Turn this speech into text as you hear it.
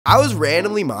I was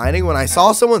randomly mining when I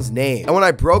saw someone's name, and when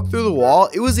I broke through the wall,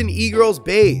 it was an e-girl's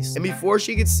base. And before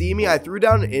she could see me, I threw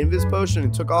down an invis potion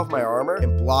and took off my armor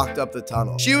and blocked up the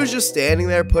tunnel. She was just standing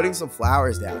there putting some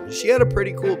flowers down, and she had a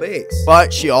pretty cool base.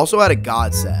 But she also had a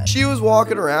god set. She was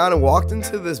walking around and walked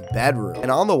into this bedroom,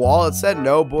 and on the wall it said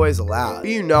no boys allowed. But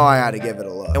you know I had to give it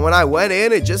a look. And when I went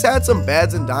in, it just had some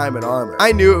beds and diamond armor.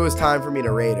 I knew it was time for me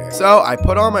to raid her. So I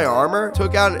put on my armor,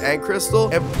 took out an end crystal,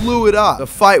 and blew it up. The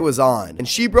fight was on, and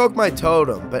she broke my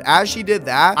totem. But as she did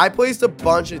that, I placed a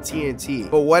bunch of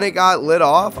TNT. But when it got lit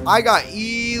off, I got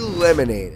eliminated.